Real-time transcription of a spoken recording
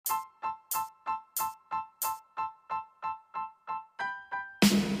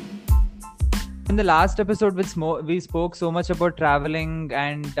In the last episode, we spoke so much about traveling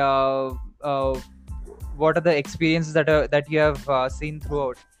and what are the experiences that you have seen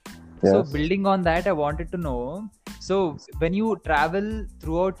throughout. So Yes. building on that, I wanted to know. So when you travel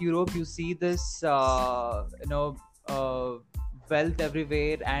throughout Europe, you see this, wealth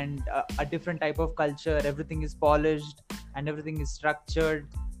everywhere and a different type of culture. Everything is polished and everything is structured.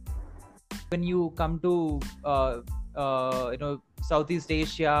 When you come to Southeast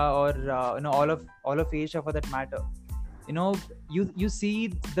Asia or all of Asia for that matter, you see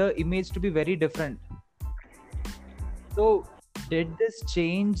the image to be very different. So did this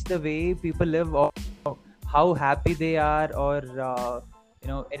change the way people live, or how happy they are, or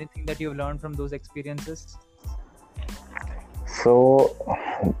anything that you've learned from those experiences? So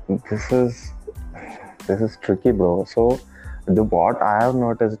this is this is tricky, bro. So the what I have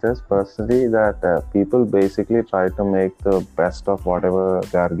noticed is personally that people basically try to make the best of whatever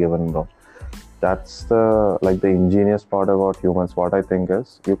they are given, bro. That's the ingenious part about humans. What I think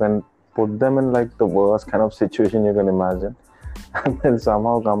is you can put them in like the worst kind of situation you can imagine, and then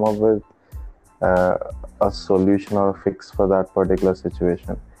somehow come up with uh, a solution or a fix for that particular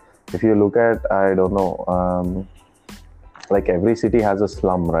situation. If you look at, I don't know, like every city has a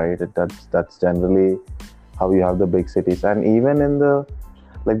slum, right? That's generally how you have the big cities, and even in the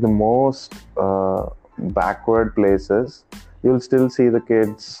like the most backward places, you'll still see the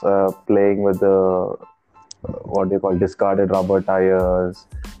kids playing with the what do you call discarded rubber tires,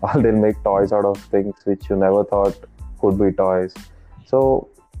 or they'll make toys out of things which you never thought could be toys. So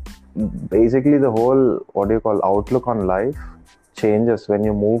basically the whole what do you call outlook on life changes when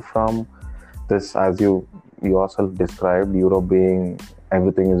you move from this, as you yourself described, Europe being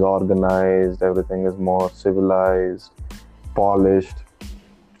everything is organized, everything is more civilized, polished,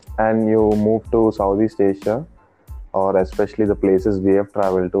 and you move to Southeast Asia, or especially the places we have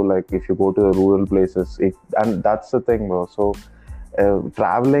traveled to, like if you go to the rural places, and that's the thing, bro. So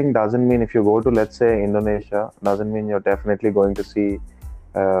traveling doesn't mean if you go to, let's say, Indonesia, doesn't mean you're definitely going to see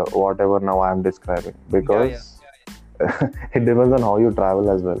whatever now I'm describing, Yeah, yeah. because it depends on how you travel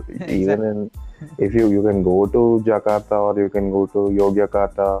as well. Even Exactly. in if you can go to Jakarta or you can go to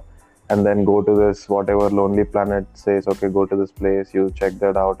Yogyakarta and then go to this whatever Lonely Planet says, okay, go to this place, you check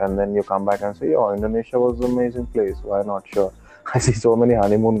that out, and then you come back and say, oh, Indonesia was an amazing place. Why not? Sure. I see so many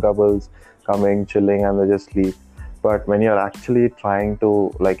honeymoon couples coming, chilling, and they just sleep. But when you're actually trying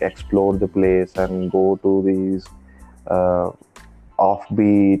to like explore the place and go to these uh,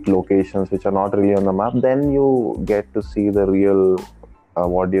 offbeat locations which are not really on the map, then you get to see the real,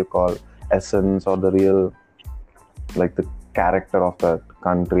 what do you call, essence, or the real, like the character of that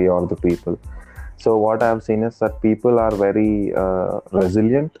country or the people. So what I've seen is that people are very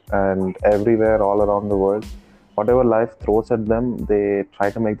resilient, and everywhere, all around the world, whatever life throws at them, they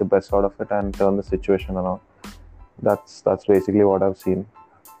try to make the best out of it and turn the situation around. That's basically what I've seen.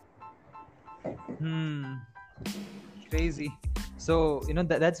 Hmm. Crazy. So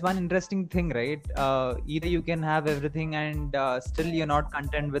that's one interesting thing, right? Either you can have everything and still you're not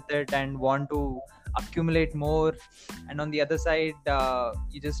content with it and want to accumulate more, and on the other side,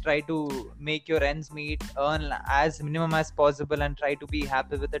 you just try to make your ends meet, earn as minimum as possible, and try to be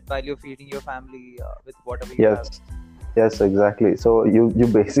happy with it while you're feeding your family with whatever you have. Yes. Yes, exactly. So you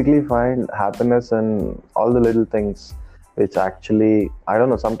basically find happiness in all the little things, which actually, I don't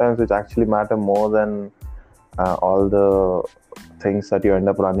know, sometimes which actually matter more than all the things that you end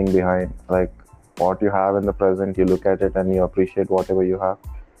up running behind. Like what you have in the present, you look at it and you appreciate whatever you have,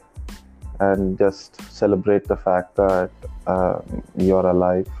 and just celebrate the fact that you're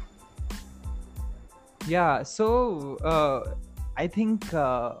alive. Yeah. So I think,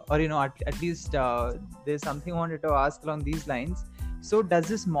 or at least there's something I wanted to ask along these lines. So does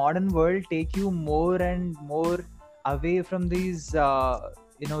this modern world take you more and more away from these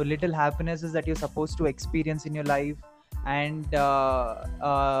little happinesses that you're supposed to experience in your life, and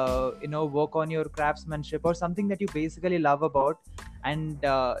work on your craftsmanship or something that you basically love about, and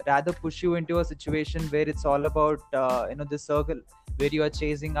rather push you into a situation where it's all about the circle where you are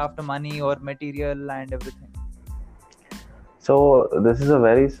chasing after money or material and everything? So this is a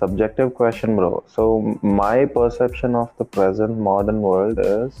very subjective question, bro. So my perception of the present modern world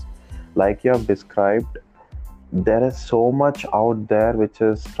is, like you have described, there is so much out there which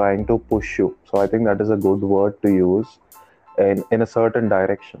is trying to push you. So I think that is a good word to use in a certain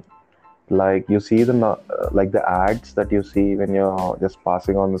direction. Like you see like the ads that you see when you're just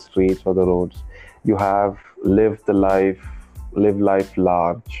passing on the streets or the roads. You have live life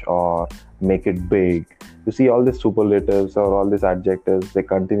large, or make it big. You see all these superlatives or all these adjectives they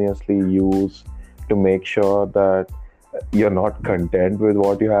continuously use to make sure that you're not content with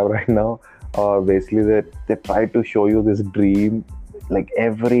what you have right now, or basically they try to show you this dream. Like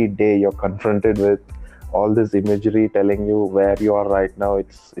every day you're confronted with all this imagery telling you where you are right now,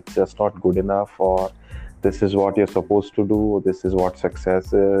 it's just not good enough, or this is what you're supposed to do, or this is what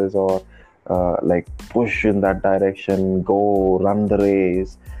success is, or like push in that direction, go run the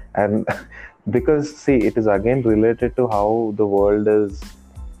race. And because see, it is again related to how the world is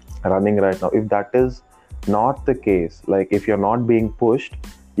running right now. If that is not the case, like if you're not being pushed,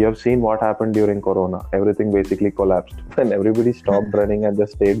 you have seen what happened during Corona. Everything basically collapsed. When everybody stopped running and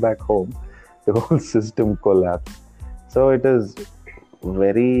just stayed back home, the whole system collapsed. So it is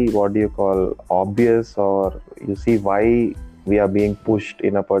very, what do you call, obvious, or you see why we are being pushed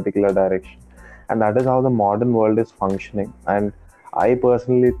in a particular direction. And that is how the modern world is functioning. And I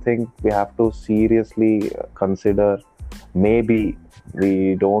personally think we have to seriously consider, maybe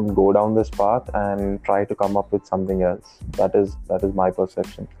we don't go down this path and try to come up with something else. That is my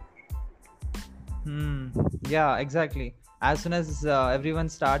perception. Hmm. Yeah, exactly. As soon as everyone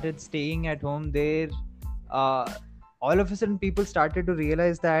started staying at home, there, uh, all of a sudden, people started to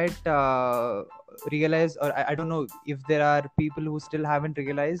realize that, or I don't know if there are people who still haven't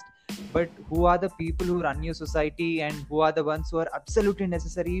realized, but who are the people who run your society, and who are the ones who are absolutely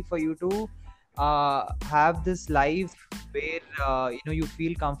necessary for you to have this life where you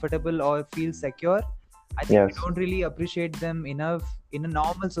feel comfortable or feel secure. I think we Yes, don't really appreciate them enough in a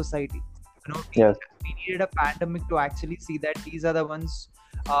normal society. yes, We needed a pandemic to actually see that these are the ones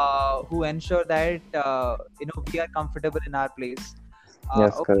who ensure that we are comfortable in our place.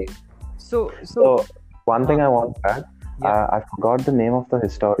 yes, Okay, correct. so So one uh, thing I want to add, yeah, I forgot the name of the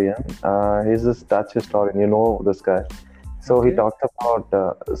historian. He's this Dutch historian. You know this guy. So he okay, talks about.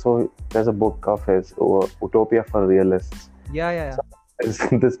 So there's a book of his, Utopia for Realists. yeah, yeah,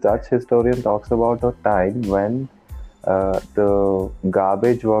 So this Dutch historian talks about a time when the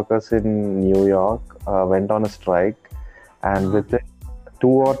garbage workers in New York went on a strike, and yeah. within 2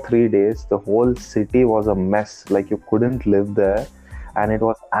 or 3 days, the whole city was a mess. Like you couldn't live there, and it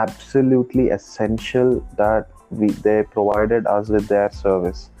was absolutely essential that they provided us with their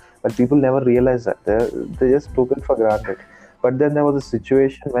service. But people never realized that. They just took it for granted. But then there was a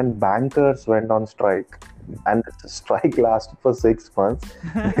situation when bankers went on strike, and the strike lasted for 6 months.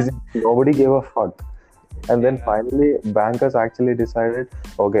 Basically, nobody gave a fuck. And then Yeah. finally, bankers actually decided,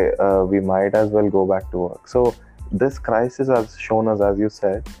 okay, we might as well go back to work. So this crisis has shown us, as you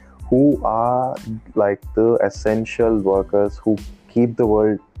said, who are like the essential workers who keep the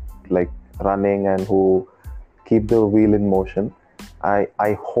world like running and who keep the wheel in motion.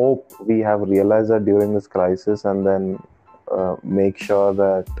 I hope we have realized that during this crisis, and then make sure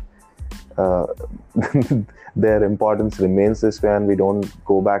that uh, their importance remains this way, and we don't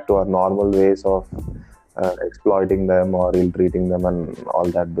go back to our normal ways of exploiting them or ill treating them and all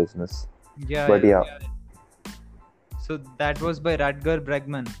that business. Yeah, But yeah. yeah, So that was by Rutger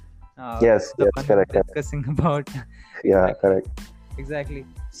Bregman, yes, the yes, one we correct, were correct. discussing about. Yeah, Exactly. correct. Exactly.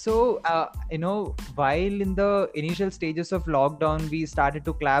 So, while in the initial stages of lockdown, we started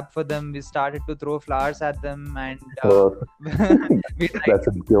to clap for them, we started to throw flowers at them, and So we tried that's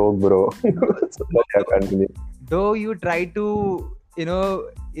a joke, bro. So, but yeah, to, continue. though you try to,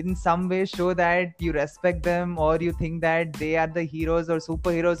 in some way show that you respect them, or you think that they are the heroes or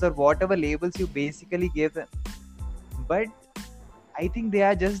superheroes or whatever labels you basically give them. But I think they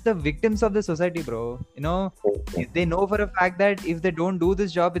are just the victims of the society, bro. They know for a fact that if they don't do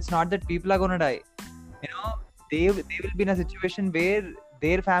this job, it's not that people are gonna die. You know, they will be in a situation where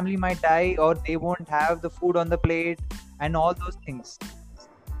their family might die, or they won't have the food on the plate, and all those things.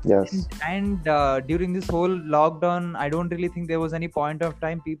 Yes, And during this whole lockdown, I don't really think there was any point of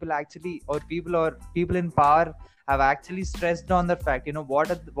time people actually, or people in power have actually stressed on the fact,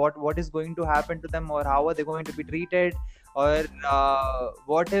 what is going to happen to them, or how are they going to be treated, or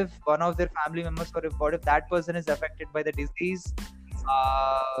what if one of their family members, or what if that person is affected by the disease,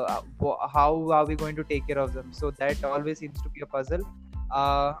 how are we going to take care of them? So that always seems to be a puzzle.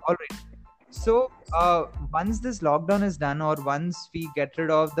 All right. So, once this lockdown is done, or once we get rid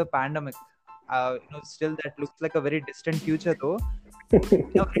of the pandemic, still that looks like a very distant future, though.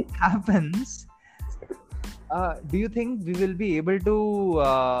 Whenever it happens, do you think we will be able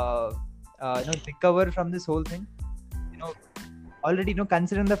to, recover from this whole thing? You know, Already,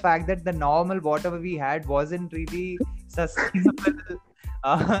 considering the fact that the normal whatever we had wasn't really sustainable,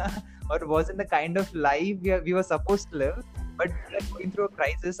 uh, or wasn't the kind of life we were supposed to live, but we are going through a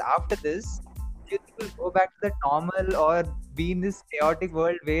crisis after this. Do you think we'll go back to the normal, or be in this chaotic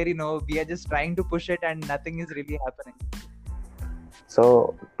world where we are just trying to push it and nothing is really happening?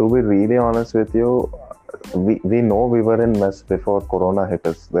 so to be really honest with you, we know we were in mess before Corona hit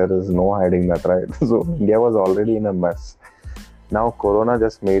us. There is no hiding that, right? So India was already in a mess. Now Corona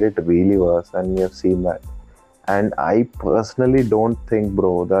just made it really worse, and we have seen that. And I personally don't think,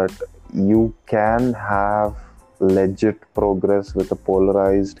 bro, that you can have legit progress with a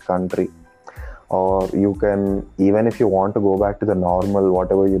polarized country. Or you can, even if you want to go back to the normal,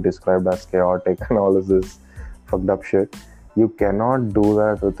 whatever you described as chaotic and all of this fucked up shit, you cannot do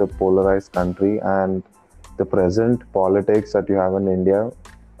that with a polarized country. And the present politics that you have in India,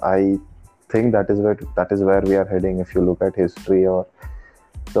 I think that is where we are heading. If you look at history or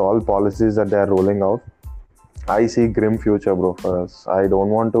all policies that they are rolling out, I see grim future, bro, for us. I don't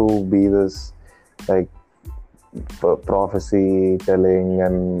want to be this like prophecy telling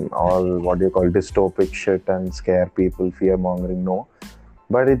and all what you call dystopic shit and scare people, fear mongering. No,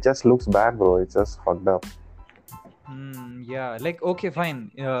 but it just looks bad, bro. It's just fucked up. Yeah, like, okay,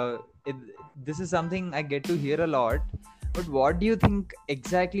 fine. This is something I get to hear a lot. But what do you think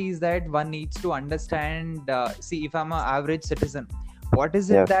exactly is that one needs to understand? See, if I'm an average citizen, what is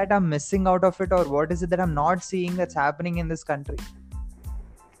it Yes. that I'm missing out of it, or what is it that I'm not seeing that's happening in this country?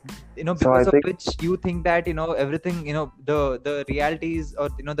 So I Because of think which you think that everything, the realities, or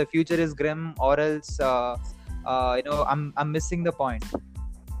the future is grim, or else I'm missing the point.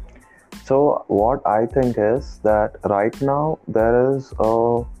 so. What I think is that right now there is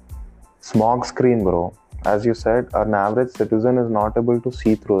a smog screen, bro. As you said, an average citizen is not able to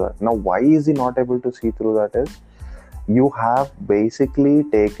see through that. Now, why is he not able to see through that? Is you have basically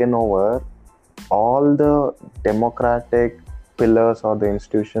taken over all the democratic pillars or the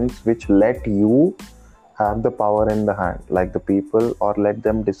institutions which let you have the power in the hand, like the people, or let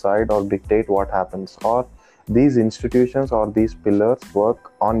them decide or dictate what happens, or these institutions or these pillars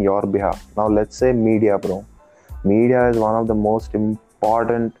work on your behalf. Now, let's say media, bro. Media is one of the most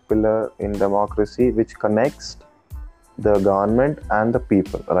important pillar in democracy, which connects the government and the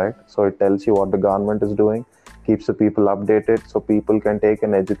people, right? So it tells you what the government is doing, keeps the people updated, so people can take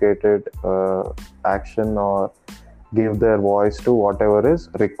an educated action or give their voice to whatever is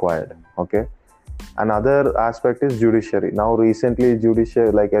required. Okay. Another aspect is judiciary. Now, recently,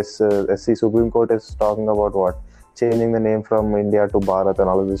 judiciary, like SC Supreme Court is talking about what, changing the name from India to Bharat, and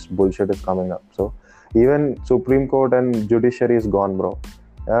all of this bullshit is coming up. So even Supreme Court and judiciary is gone, bro.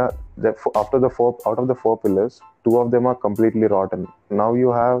 After the four out of the four pillars, two of them are completely rotten. Now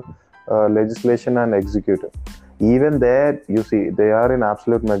you have legislation and executive. Even there, you see, they are in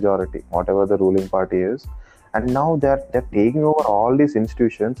absolute majority, whatever the ruling party is, and now they're taking over all these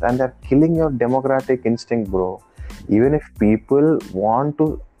institutions and they're killing your democratic instinct, bro. Even if people want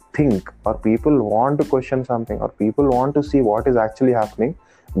to think, or people want to question something, or people want to see what is actually happening,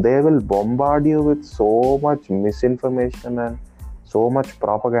 they will bombard you with so much misinformation and so much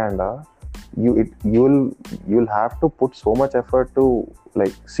propaganda. You'll have to put so much effort to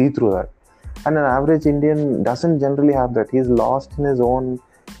like see through that. And an average Indian doesn't generally have that. He's lost in his own,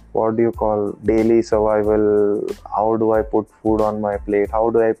 what do you call, daily survival. How do I put food on my plate? How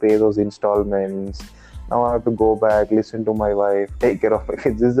do I pay those installments? Now I have to go back, listen to my wife, take care of my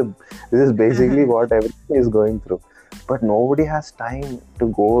kids. This is basically what everyone is going through. But nobody has time to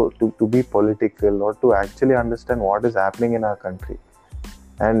go to be political or to actually understand what is happening in our country.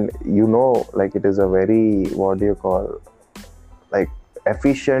 And like it is a very, what do you call, like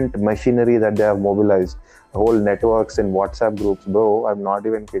efficient machinery that they have mobilized, whole networks in WhatsApp groups, bro. I'm not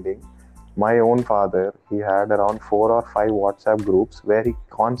even kidding. My own father, he had around 4 or 5 WhatsApp groups where he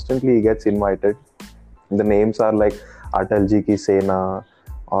constantly gets invited. The names are like Atalji Ki Sena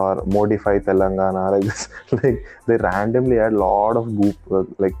or Modify Telangana, like this. Like they randomly add a lot of group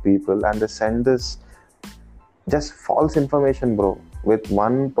like people, and they send this just false information, bro, with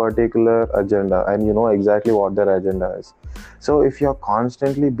one particular agenda, and you know exactly what their agenda is. So if you're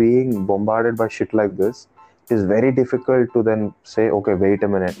constantly being bombarded by shit like this, it is very difficult to then say, okay, wait a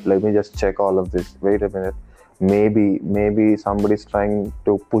minute, let me just check all of this. Wait a minute, maybe somebody's trying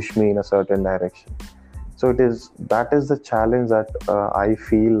to push me in a certain direction. So that is the challenge that I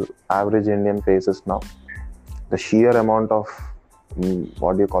feel average Indian faces now. The sheer amount of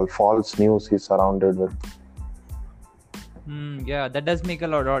what do you call, false news he's surrounded with. Yeah, that does make a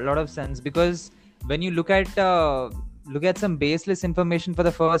lot of sense, because when you look at some baseless information for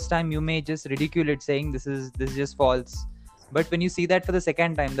the first time, you may just ridicule it, saying this is just false. But when you see that for the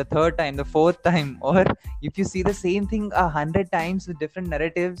second time, the third time, the fourth time, or if you see the same thing 100 times with different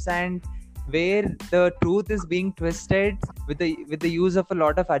narratives, and where the truth is being twisted with the use of a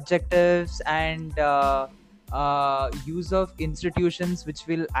lot of adjectives, and use of institutions which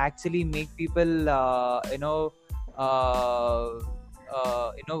will actually make people uh,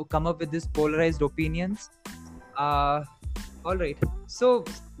 come up with these polarized opinions. uh, all right. So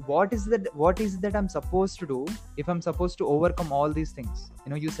what is it that I'm supposed to do if I'm supposed to overcome all these things?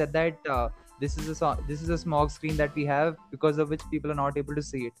 You said that this is a smog screen that we have, because of which people are not able to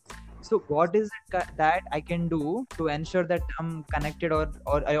see it. So what is it that I can do to ensure that I'm connected, or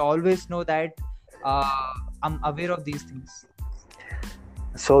I always know that I'm aware of these things?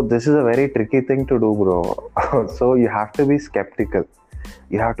 So this is a very tricky thing to do, bro. So you have to be skeptical.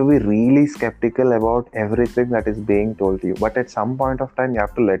 You have to be really skeptical about everything that is being told to you. But at some point of time, you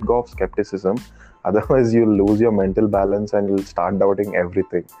have to let go of skepticism. Otherwise, you'll lose your mental balance and you'll start doubting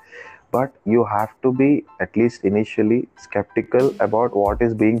everything. But you have to be, at least initially, skeptical about what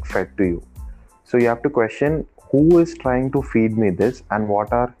is being fed to you. So you have to question who is trying to feed me this and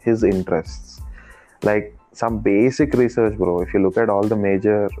what are his interests. Like some basic research, bro. If you look at all the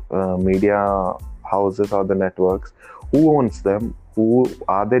major media houses or the networks, who owns them? Who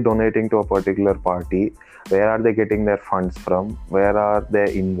are they donating to a particular party? Where are they getting their funds from? Where are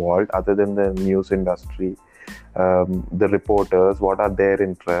they involved other than the news industry? The reporters, what are their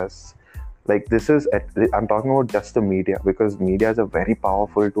interests? Like this is, I'm talking about just the media, because media is a very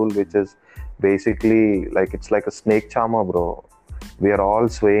powerful tool, which is basically like, it's like a snake charmer, bro. We are all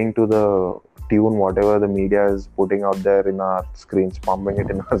swaying to the tune whatever the media is putting out there in our screens, pumping it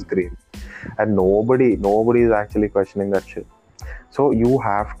in our screen, and nobody is actually questioning that shit. So you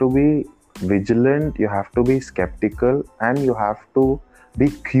have to be vigilant, you have to be skeptical, and you have to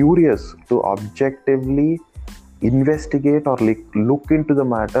be curious to objectively investigate or look into the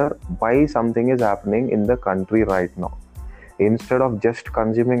matter, why something is happening in the country right now, instead of just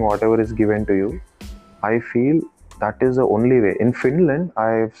consuming whatever is given to you. I feel that is the only way. In Finland,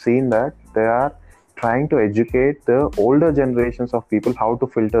 I've seen that they are trying to educate the older generations of people how to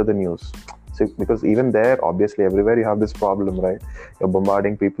filter the news. So, because even there, obviously, everywhere you have this problem, right? You're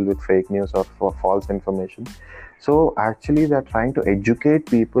bombarding people with fake news or for false information. So, actually, they're trying to educate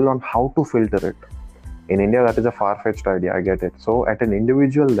people on how to filter it. In India, that is a far-fetched idea. I get it. So, at an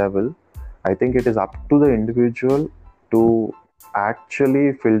individual level, I think it is up to the individual to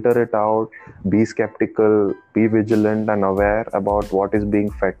actually filter it out, be skeptical, be vigilant and aware about what is being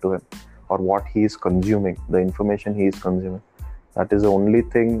fed to him or what he is consuming, the information he is consuming. That is the only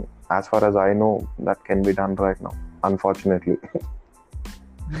thing, as far as I know, that can be done right now, unfortunately.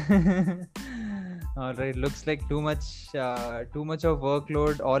 All right, looks like too much of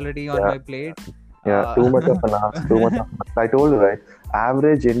workload already on my plate. Yeah, too much of an ask, too much of an ask. I told you, right?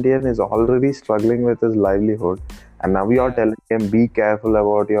 Average Indian is already struggling with his livelihood. And now you're telling him, be careful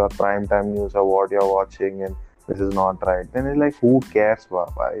about your prime time news or what you're watching, and this is not right. Then it's like, who cares,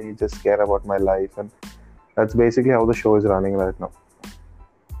 Bob? I just care about my life. And that's basically how the show is running right now.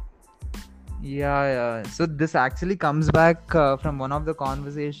 Yeah. So this actually comes back from one of the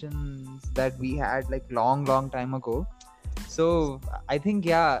conversations that we had like long time ago. So I think,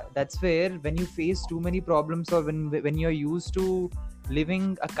 yeah, that's where when you face too many problems, or when you're used to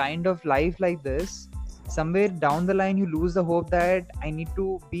living a kind of life like this, somewhere down the line you lose the hope that I need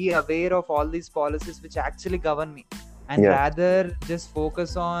to be aware of all these policies which actually govern me, and rather just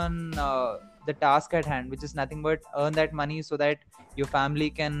focus on the task at hand, which is nothing but earn that money so that your family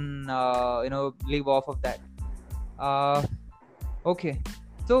can live off of that. Okay.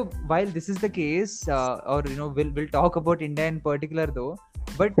 So while this is the case, or we'll talk about India in particular though,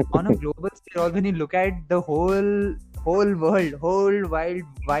 but on a global scale, when you look at the whole world, whole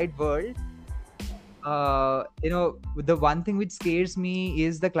wide world, the one thing which scares me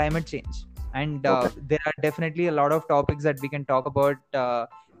is the climate change, and there are definitely a lot of topics that we can talk about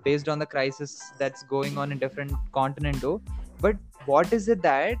based on the crisis that's going on in different continents though. But what is it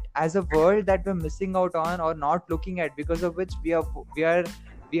that as a world that we're missing out on or not looking at, because of which we are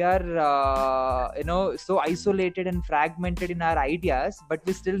so isolated and fragmented in our ideas, but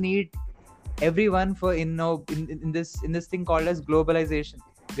we still need everyone for in this thing called as globalization,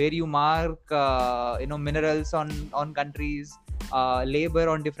 where you mark minerals on countries, labor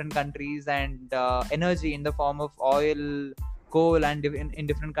on different countries, and energy in the form of oil, coal, and in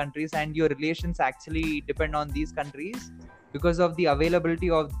different countries, and your relations actually depend on these countries because of the availability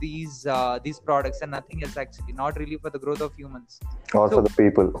of these products, and nothing else, actually not really for the growth of humans or for the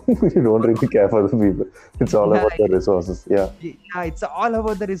people. You don't really care for the people. It's all about the resources. Yeah, it's all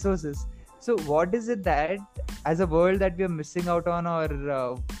about the resources. So what is it that as a world that we are missing out on, or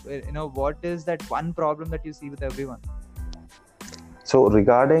what is that one problem that you see with everyone? So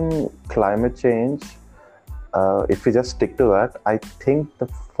regarding climate change, if we just stick to that, I think the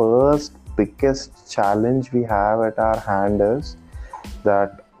first biggest challenge we have at our hand is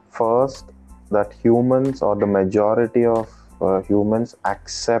that first, that humans or the majority of humans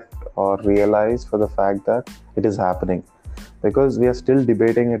accept or realize for the fact that it is happening, because we are still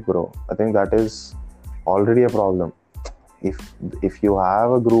debating it, bro. I think that is already a problem. If you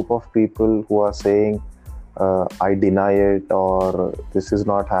have a group of people who are saying I deny it or this is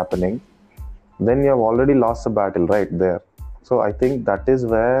not happening, then you have already lost the battle right there. So I think that is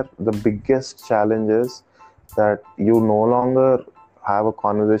where the biggest challenge is, that you no longer have a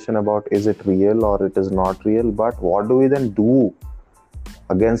conversation about is it real or it is not real, but what do we then do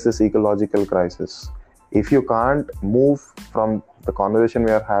against this ecological crisis? If you can't move from the conversation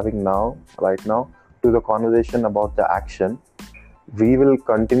we are having now, right now, to the conversation about the action, we will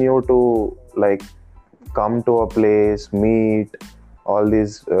continue to like come to a place, meet all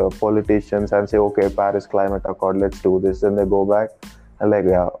these politicians and say, okay, Paris Climate Accord, let's do this. Then they go back and like,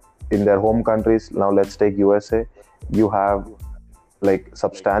 yeah, in their home countries, now let's take USA, you have like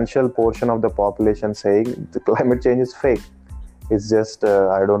substantial portion of the population saying the climate change is fake. It's just,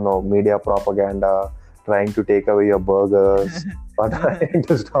 I don't know, media propaganda, trying to take away your burgers or trying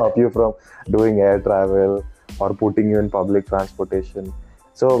to stop you from doing air travel or putting you in public transportation.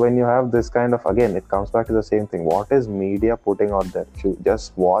 So when you have this kind of, again, it comes back to the same thing. What is media putting out there? If you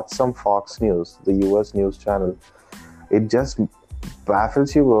just watch some Fox News, the US news channel, it just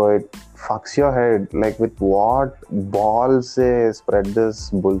baffles you, bro. It fucks your head. Like, with what balls they spread this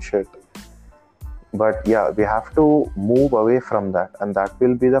bullshit. But yeah, we have to move away from that, and that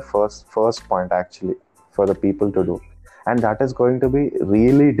will be the first point actually for the people to do. And that is going to be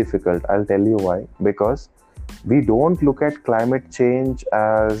really difficult. I'll tell you why. Because we don't look at climate change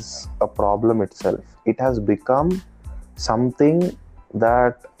as a problem itself. It has become something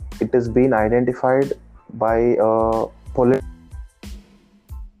that it has been identified by a political.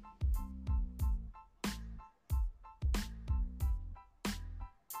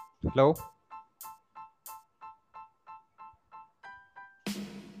 Hello?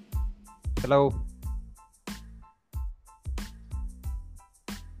 Hello?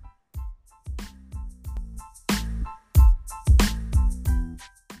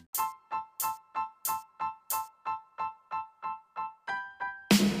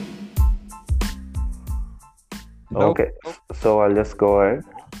 Hello? Okay, so I'll just go ahead.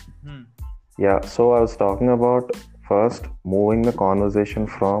 Yeah, so I was talking about first moving the conversation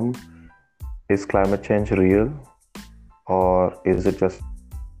from, is climate change real or is it just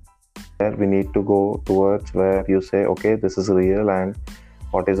there? We need to go towards where you say, okay, this is real, and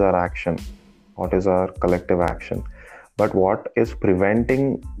what is our action? What is our collective action? But what is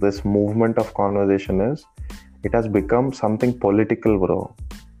preventing this movement of conversation is, it has become something political, bro.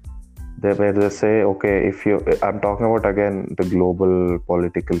 Where they say, okay, I'm talking about again the global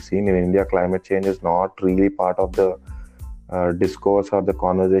political scene. In India, climate change is not really part of the discourse or the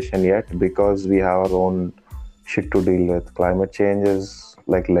conversation yet, because we have our own shit to deal with. Climate change is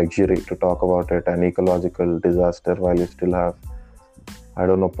like luxury to talk about it, an ecological disaster, while you still have, I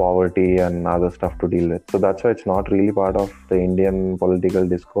don't know, poverty and other stuff to deal with. So that's why it's not really part of the Indian political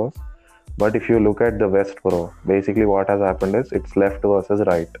discourse. But if you look at the West, bro, basically what has happened is it's left versus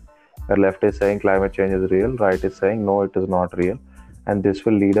right. The left is saying climate change is real, right is saying no, it is not real, and this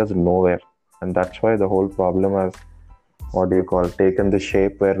will lead us nowhere. And that's why the whole problem has, taken the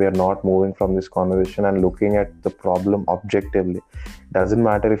shape where we are not moving from this conversation and looking at the problem objectively. Doesn't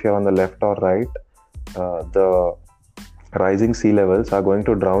matter if you're on the left or right, the rising sea levels are going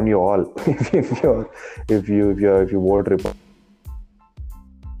to drown you all if you vote Republican.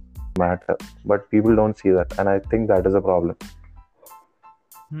 Matter, but people don't see that, and I think that is a problem.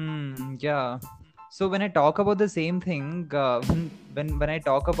 Yeah. So when I talk about the same thing, when I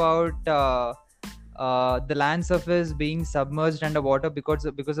talk about the land surface being submerged underwater because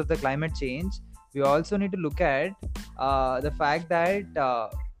of the climate change, we also need to look at the fact that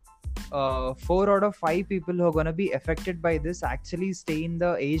 4 out of 5 people who are going to be affected by this actually stay in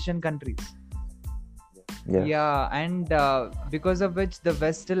the Asian countries. Yeah, and because of which the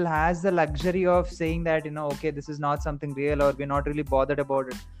West still has the luxury of saying that, okay, this is not something real, or we're not really bothered about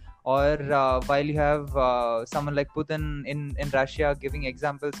it. Or while you have someone like Putin in Russia giving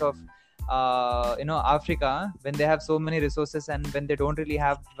examples of Africa, when they have so many resources and when they don't really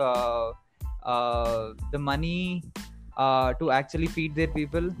have the money to actually feed their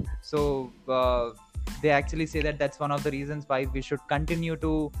people. So they actually say that that's one of the reasons why we should continue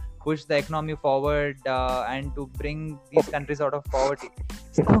to push the economy forward and to bring these countries out of poverty.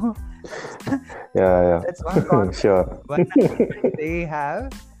 So that's one concept. Sure. One they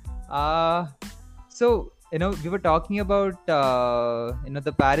have. So we were talking about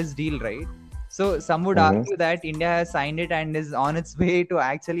the Paris deal, right? So some would argue that India has signed it and is on its way to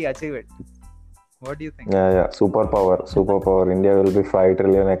actually achieve it. What do you think? Yeah. Superpower. India will be 5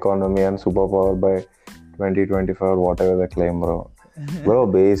 trillion economy and superpower by 2025, whatever they claim, bro. Bro,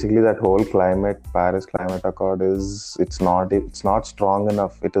 basically that whole Paris Climate Accord it's not strong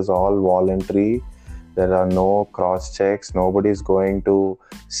enough. It is all voluntary. There are no cross checks. Nobody's going to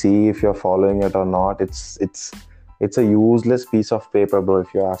see if you're following it or not. It's a useless piece of paper, bro.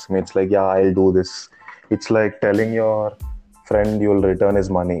 If you ask me, it's like, yeah, I'll do this. It's like telling your friend you'll return his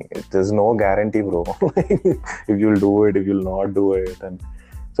money. There's no guarantee, bro. If you'll do it, if you'll not do it, and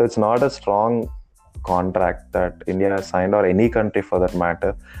so it's not a strong contract that India has signed, or any country for that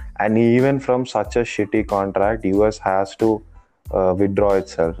matter. And even from such a shitty contract, US has to withdraw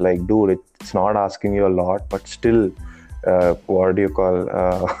itself. Like, dude, it's not asking you a lot, but still, what do you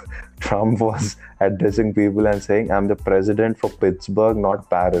call? Trump was addressing people and saying, "I'm the president for Pittsburgh, not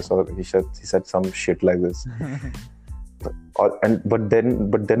Paris," or he said some shit like this. But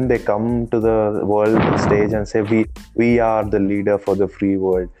then they come to the world stage and say, we are the leader for the free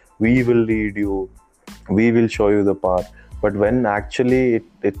world. We will lead you. We will show you the path. But when actually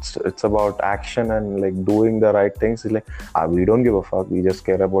it's about action and like doing the right things, it's like, we don't give a fuck. We just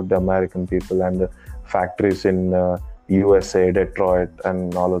care about the American people and the factories in USA, Detroit,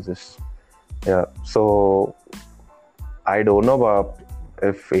 and all of this. Yeah. So I don't know about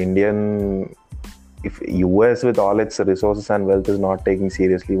if US with all its resources and wealth is not taking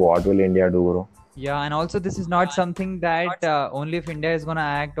seriously, what will India do, bro? Yeah, and also this is not something that only if India is gonna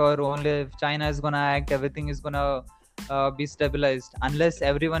act or only if China is gonna act, everything is gonna be stabilized. Unless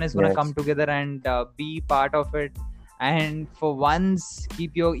everyone is gonna come Yes. together and be part of it, and for once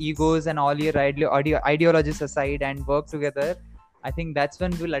keep your egos and all your ideologies aside and work together. I think that's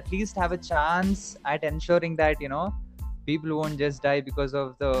when we'll at least have a chance at ensuring that people won't just die because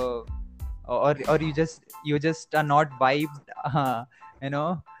of the or you just are not vibed you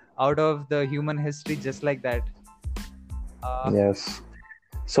know out of the human history just like that. uh Yes.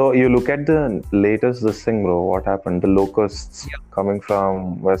 So you look at the latest this thing, bro. What happened? The locusts yeah, coming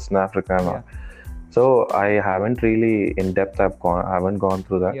from Western Africa and yeah, all. So I haven't really in depth. I haven't gone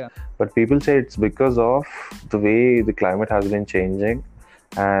through that. yeah. But people say it's because of the way the climate has been changing,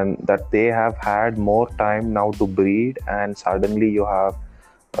 and that they have had more time now to breed, and suddenly you have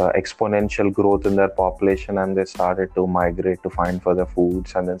exponential growth in their population, and they started to migrate to find further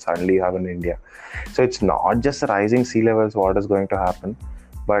foods, and then suddenly you have in India. So it's not just rising sea levels what is going to happen,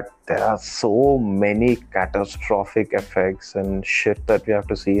 but there are so many catastrophic effects and shit that we have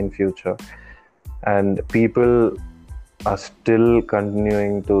to see in future. And people are still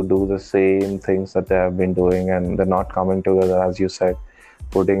continuing to do the same things that they have been doing, and they're not coming together, as you said,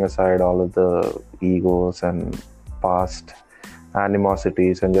 putting aside all of the egos and past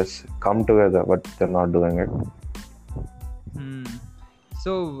animosities and just come together, but they're not doing it. Hmm.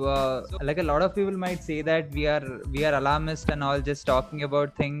 So, like a lot of people might say that we are alarmist and all, just talking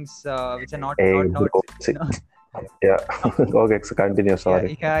about things which are not Hey, not not bro. you See, know yeah. Okay, so continue. yeah,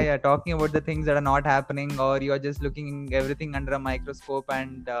 Sorry. yeah, talking about the things that are not happening, or you're just looking everything under a microscope,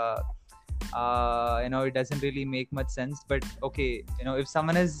 and it doesn't really make much sense. But okay, if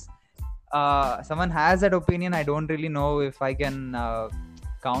someone has that opinion, I don't really know if I can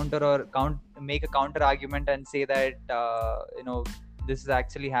make a counter argument and say that this is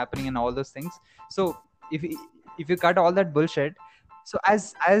actually happening and all those things. So if if you cut all that bullshit, so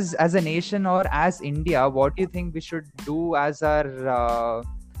as a nation or as India, what do you think we should do as our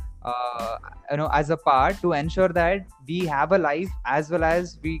uh, as a part to ensure that we have a life as well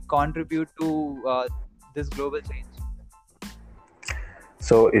as we contribute to this global change?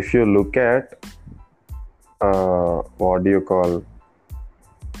 So if you look at what do you call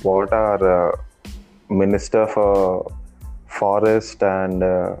what our minister for forest and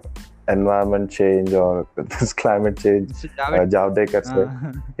environment change, or this climate change, Mr. Javed. Javdekar said,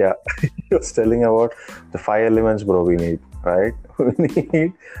 uh, yeah, he was telling about the 5 elements, bro. We need, right? We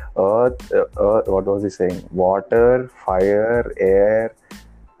need earth. What was he saying? Water, fire, air,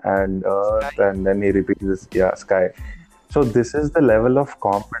 and Sky. earth, and then he repeats this, yeah, sky. So this is the level of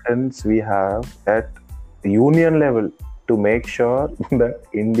competence we have at union level to make sure that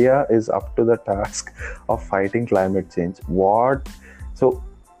India is up to the task of fighting climate change. So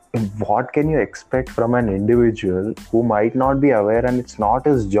what can you expect from an individual who might not be aware, and it's not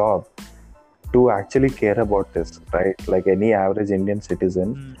his job to actually care about this, right? Like any average Indian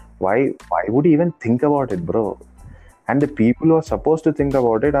citizen, Hmm. why would he even think about it, bro? And the people who are supposed to think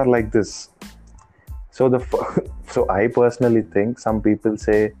about it are like this. So so I personally think some people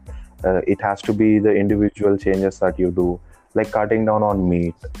say it has to be the individual changes that you do, like cutting down on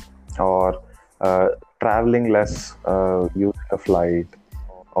meat, or traveling less, using a flight,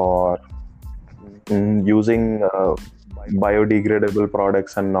 or using biodegradable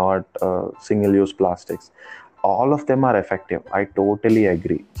products and not single-use plastics. All of them are effective. I totally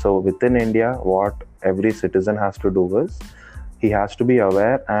agree. So within India, what every citizen has to do is he has to be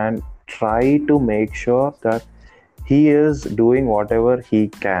aware and try to make sure that he is doing whatever he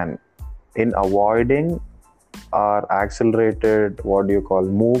can in avoiding or accelerated, what do you call,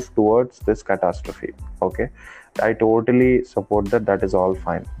 move towards this catastrophe. Okay, I totally support that. That is all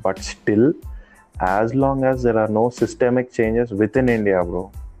fine. But still, as long as there are no systemic changes within India,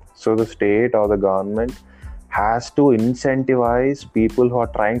 bro, so the state or the government has to incentivize people who are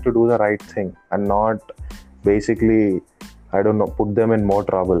trying to do the right thing and not basically, I don't know, put them in more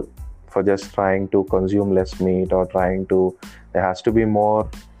trouble for just trying to consume less meat or trying to. There has to be more,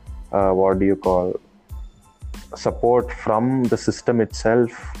 what do you call, support from the system itself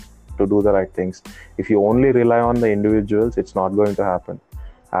to do the right things. If you only rely on the individuals, it's not going to happen.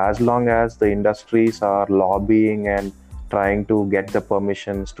 As long as the industries are lobbying and trying to get the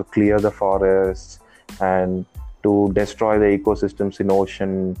permissions to clear the forests and to destroy the ecosystems in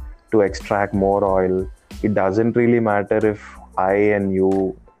ocean to extract more oil, it doesn't really matter if I and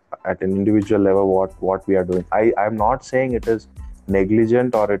you at an individual level what we are doing. I'm not saying it is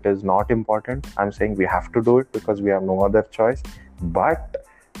negligent or it is not important. I'm saying we have to do it because we have no other choice, but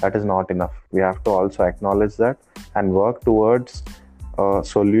that is not enough. We have to also acknowledge that and work towards a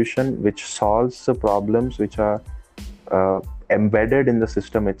solution which solves the problems which are embedded in the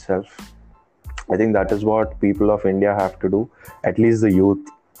system itself. I think that is what people of India have to do, at least the youth.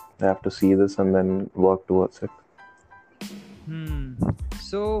 They have to see this and then work towards it.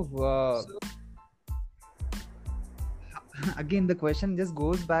 So again, the question just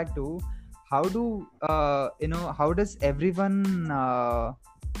goes back to how do how does everyone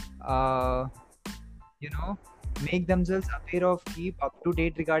make themselves aware of, keep up to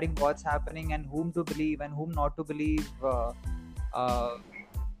date regarding what's happening and whom to believe and whom not to believe,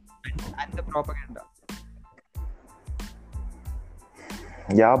 and the propaganda.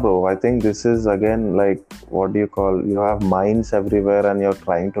 Yeah, bro. I think this is again like, what do you call? You have mines everywhere, and you're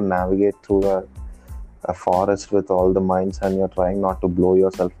trying to navigate through a forest with all the mines, and you're trying not to blow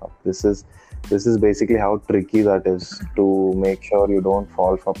yourself up. This is basically how tricky that is, to make sure you don't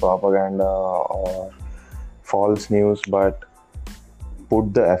fall for propaganda or false news, but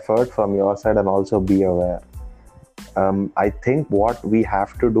put the effort from your side and also be aware. I think what we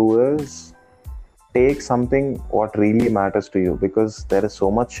have to do is take something what really matters to you, because there is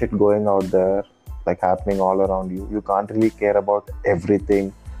so much shit going out there, like happening all around you. You can't really care about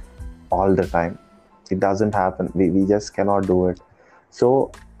everything all the time. It doesn't happen. We just cannot do it.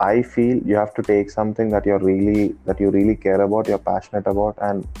 So I feel you have to take something that you really care about, you're passionate about,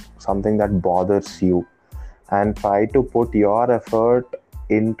 and something that bothers you, and try to put your effort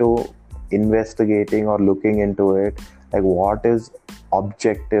into investigating or looking into it, like what is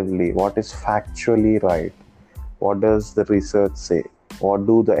objectively, what is factually right, what does the research say, what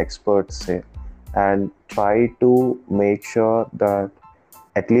do the experts say, and try to make sure that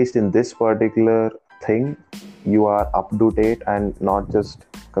at least in this particular thing you are up to date and not just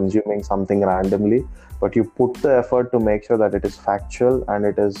consuming something randomly, but you put the effort to make sure that it is factual and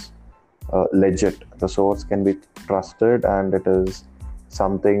it is legit. The source can be trusted and it is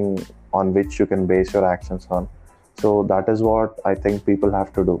something on which you can base your actions on. So that is what I think people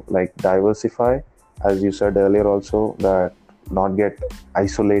have to do, like diversify, as you said earlier also, that not get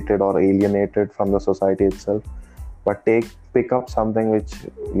isolated or alienated from the society itself, but pick up something which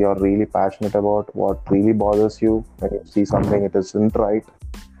you're really passionate about, what really bothers you. When you see something it isn't right,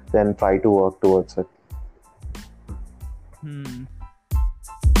 then try to work towards it.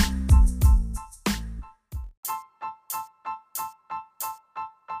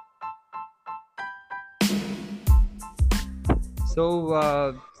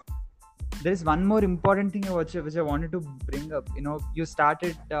 So there is one more important thing which I wanted to bring up. You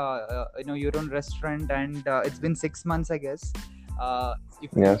started your own restaurant, and it's been 6 months, I guess.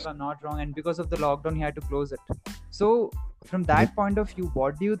 If I'm not wrong, and because of the lockdown, you had to close it. So from that point of view,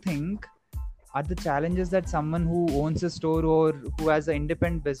 what do you think are the challenges that someone who owns a store or who has an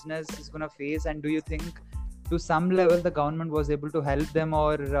independent business is going to face? And do you think to some level the government was able to help them,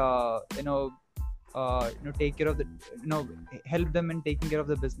 or take care of the help them in taking care of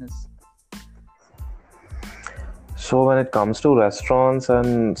the business? So when it comes to restaurants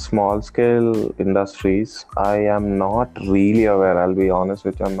and small scale industries, I am not really aware. I'll be honest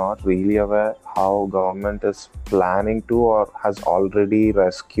with you, I'm not really aware how government is planning to or has already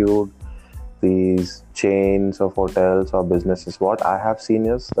rescued these chains of hotels or businesses. What I have seen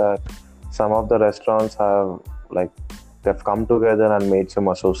is that some of the restaurants have they've come together and made some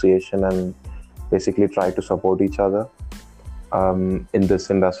association and basically try to support each other in this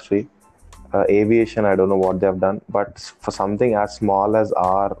industry. Aviation, I don't know what they've done, but for something as small as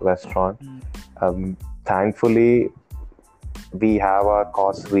our restaurant, thankfully we have our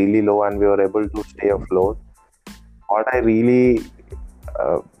costs really low and we were able to stay afloat. What I really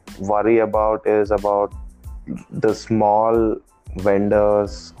worry about is about the small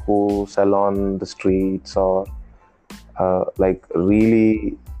vendors who sell on the streets, or like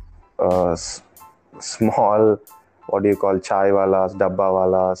really small, what do you call, chai walas, dabba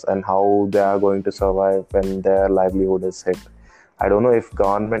walas, and how they are going to survive when their livelihood is hit. I don't know if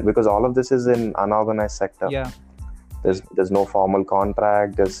government, because all of this is in unorganized sector. Yeah. There's no formal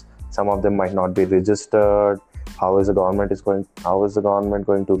contract. Some of them might not be registered. How is the government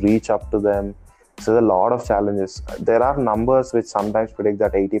going to reach up to them? So there's a lot of challenges. There are numbers which sometimes predict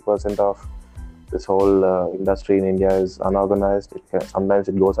that 80% of this whole industry in India is unorganized. Sometimes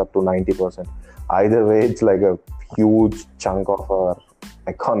it goes up to 90%. Either way, it's like a huge chunk of our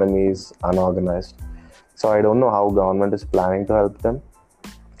economy is unorganized. So I don't know how government is planning to help them,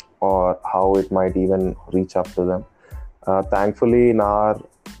 or how it might even reach up to them. Thankfully, in our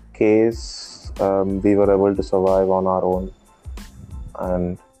case, we were able to survive on our own,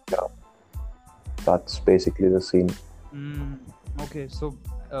 and yeah, that's basically the scene. Okay, so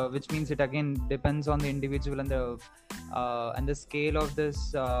which means it again depends on the individual and the scale of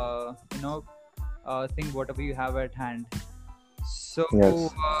this thing, whatever you have at hand. So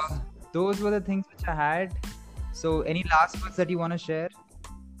Yes. those were the things which I had. So any last words that you want to share?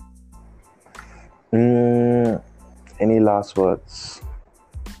 Any last words?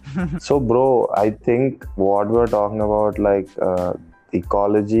 So, bro, I think what we're talking about, like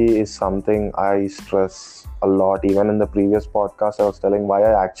ecology, is something I stress a lot. Even in the previous podcast, I was telling why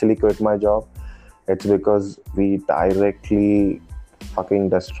I actually quit my job. It's because we directly fucking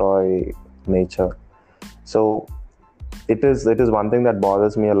destroy nature. So it is one thing that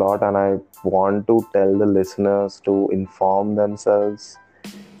bothers me a lot, and I want to tell the listeners to inform themselves,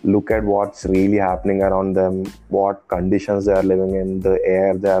 look at what's really happening around them, what conditions they are living in, the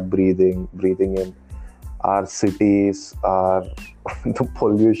air they are breathing in, our cities, our the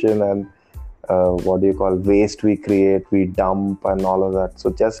pollution, and what do you call, waste we create, we dump, and all of that.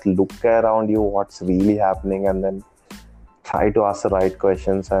 So just look around you, what's really happening, and then try to ask the right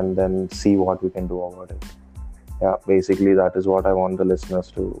questions, and then see what we can do about it. Yeah, basically that is what I want the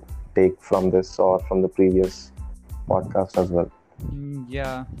listeners to take from this, or from the previous podcast as well.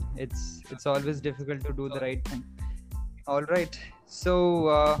 Yeah, it's always difficult to do the right thing. All right,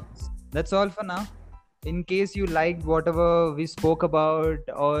 so that's all for now. In case you liked whatever we spoke about,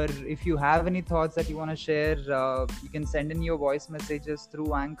 or if you have any thoughts that you want to share, you can send in your voice messages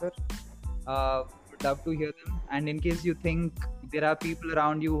through Anchor. Would love to hear them. And in case you think there are people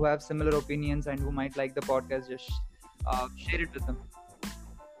around you who have similar opinions and who might like the podcast, just share it with them.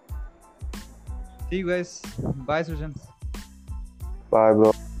 See you guys. Bye, Srujan. Bye,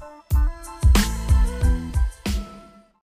 bro.